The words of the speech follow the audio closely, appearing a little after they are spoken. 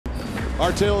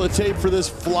Our tail of the tape for this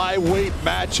flyweight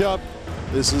matchup.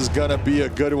 This is gonna be a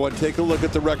good one. Take a look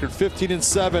at the record,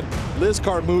 15-7. Liz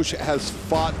Carmouche has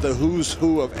fought the who's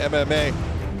who of MMA.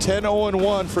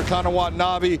 10-0-1 for Kana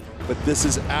Watanabe, but this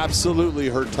is absolutely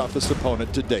her toughest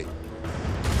opponent to date.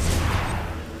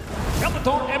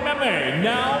 Bellator MMA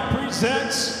now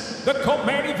presents the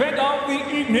co-main event of the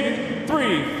evening.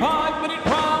 3 5-minute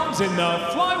rounds in the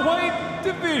flyweight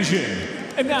division.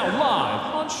 And now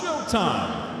live on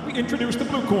Showtime, we introduce the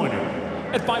blue corner.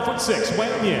 At 5'6",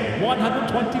 weighing in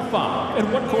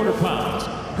 125 pounds.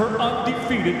 Her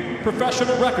undefeated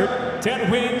professional record, 10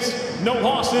 wins, no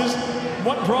losses,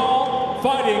 1 draw,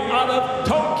 fighting out of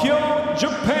Tokyo,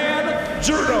 Japan,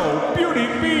 Judo Beauty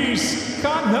Beast,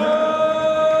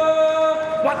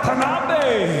 Kana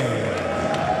Watanabe.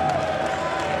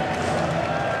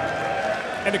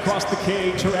 And across the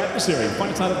cage, her adversary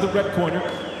fights out of the red corner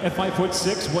at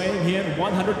 5'6", weighing in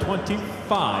 125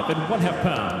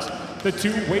 pounds. The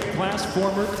 2-weight class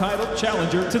former title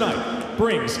challenger tonight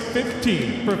brings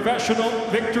 15 professional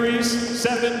victories,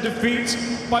 7 defeats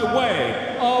by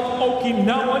way of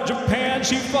Okinawa, Japan.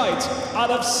 She fights out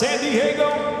of San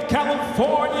Diego,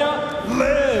 California,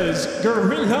 Liz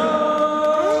Girl-Rilla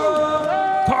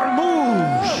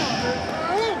Carmouche.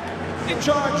 In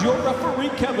charge, your referee,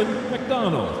 Kevin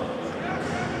McDonald.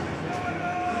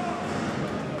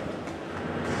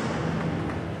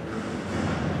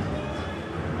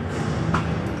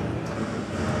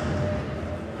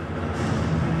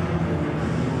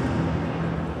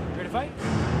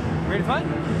 Ready to fight?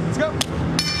 Let's go.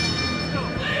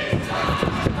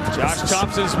 Josh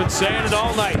Thompson's been saying it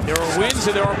all night. There are wins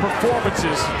and there are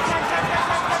performances.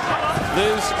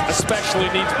 Liz especially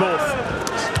needs both.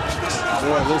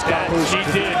 Boy, Liz Carmouche she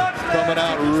did. Coming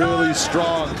out really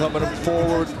strong, coming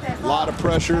forward, a lot of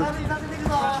pressure. Nice,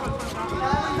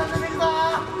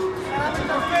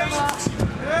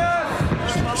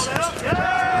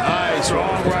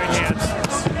 strong right hand.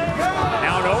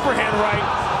 Now an overhand right.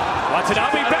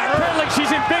 Watanabe backpedaling,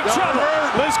 she's in big trouble.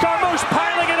 Liz Carmouche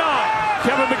piling it on.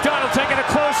 Kevin McDonald taking a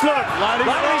close look. A lot of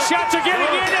these shots are getting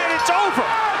in and it's over.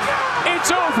 It's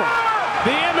over.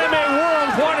 The MMA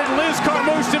world wanted Liz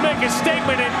Carmouche to make a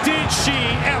statement, and did she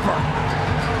ever?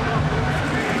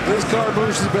 Liz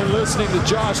Carmouche has been listening to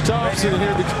Josh Thompson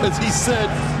here because he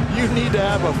said, you need to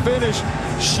have a finish.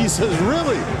 She says,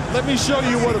 really? Let me show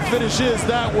you what a finish is.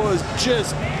 That was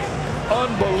just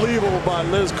unbelievable by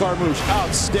Liz Carmouche.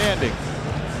 Outstanding.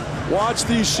 Watch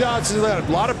these shots. A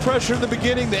lot of pressure in the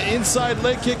beginning. The inside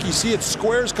leg kick, you see it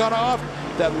squares kind of off.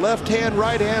 That left hand,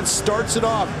 right hand starts it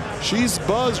off. She's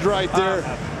buzzed right there.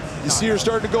 You see her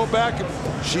starting to go back.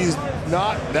 She's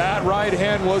not. That right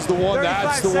hand was the one.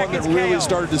 That's the one that really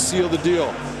started to seal the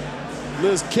deal.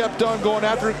 Liz kept on going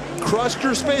after it, crushed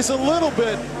her space a little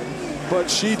bit,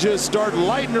 but she just started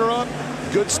lighting her up.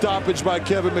 Good stoppage by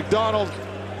Kevin McDonald.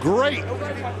 Great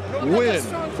win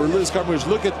for Liz Carmouche.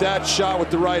 Look at that shot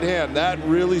with the right hand. That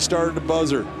really started to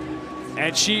buzz her.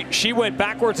 And she went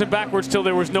backwards and backwards till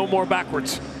there was no more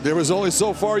backwards. There was only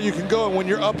so far you can go, and when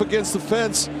you're up against the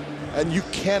fence and you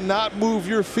cannot move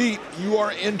your feet, you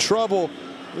are in trouble.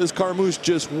 Liz Carmouche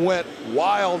just went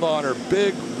wild on her.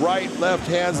 Big right, left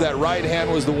hands. That right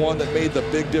hand was the one that made the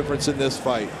big difference in this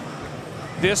fight.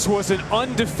 This was an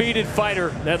undefeated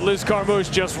fighter that Liz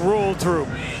Carmouche just rolled through.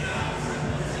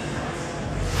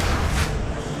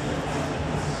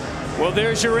 Well,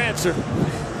 there's your answer.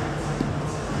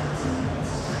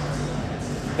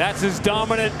 That's as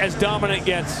dominant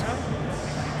gets. She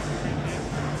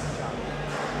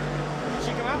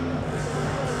come out?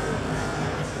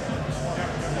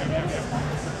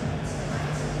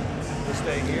 We'll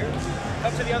stay here.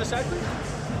 Up to the other side, please.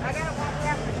 I got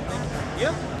it.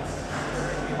 Yep.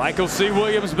 Michael C.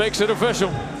 Williams makes it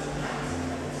official.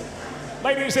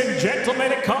 Ladies and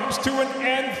gentlemen, it comes to an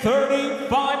end.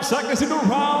 35 seconds into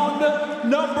round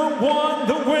number 1.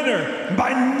 The winner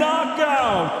by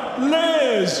knockout,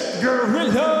 Liz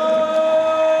Girl-Rilla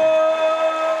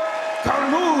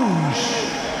Carmouche.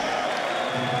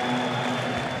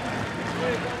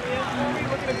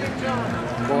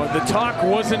 Well, the talk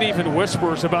wasn't even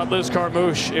whispers about Liz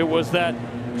Carmouche. It was that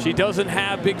she doesn't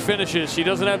have big finishes. She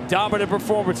doesn't have dominant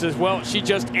performances. Well, she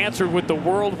just answered with the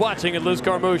world watching, and Liz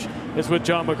Carmouche is with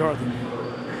John McCarthy.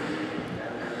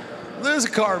 Liz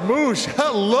Carmouche,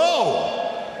 hello.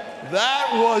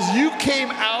 That was, you came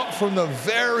out from the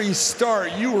very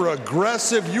start. You were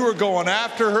aggressive. You were going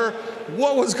after her.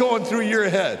 What was going through your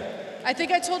head? I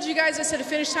think I told you guys I said a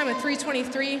finish time of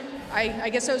 3:23. I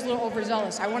guess I was a little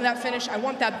overzealous. I wanted that finish. I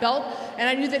want that belt. And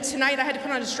I knew that tonight I had to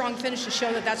put on a strong finish to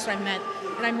show that that's what I meant.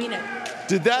 And I mean it.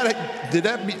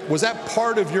 Was that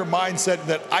part of your mindset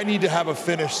that I need to have a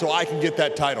finish so I can get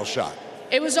that title shot?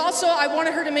 It was also, I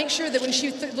wanted her to make sure that when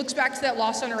she looks back to that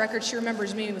loss on her record, she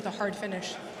remembers me with a hard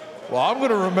finish. Well, I'm going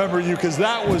to remember you because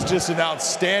that was just an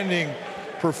outstanding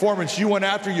performance. You went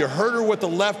after, you hurt her with the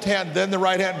left hand, then the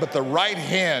right hand, but the right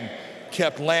hand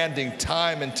kept landing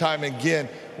time and time again.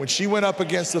 When she went up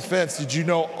against the fence, did you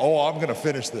know, oh, I'm going to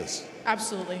finish this?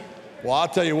 Absolutely. Well, I'll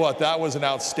tell you what, that was an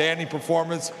outstanding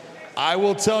performance. I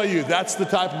will tell you, that's the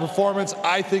type of performance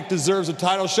I think deserves a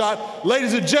title shot.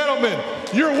 Ladies and gentlemen,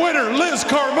 your winner, Liz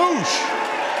Carmouche.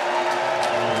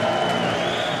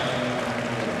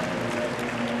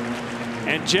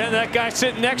 And Jen, that guy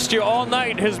sitting next to you all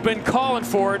night has been calling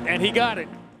for it, and he got it.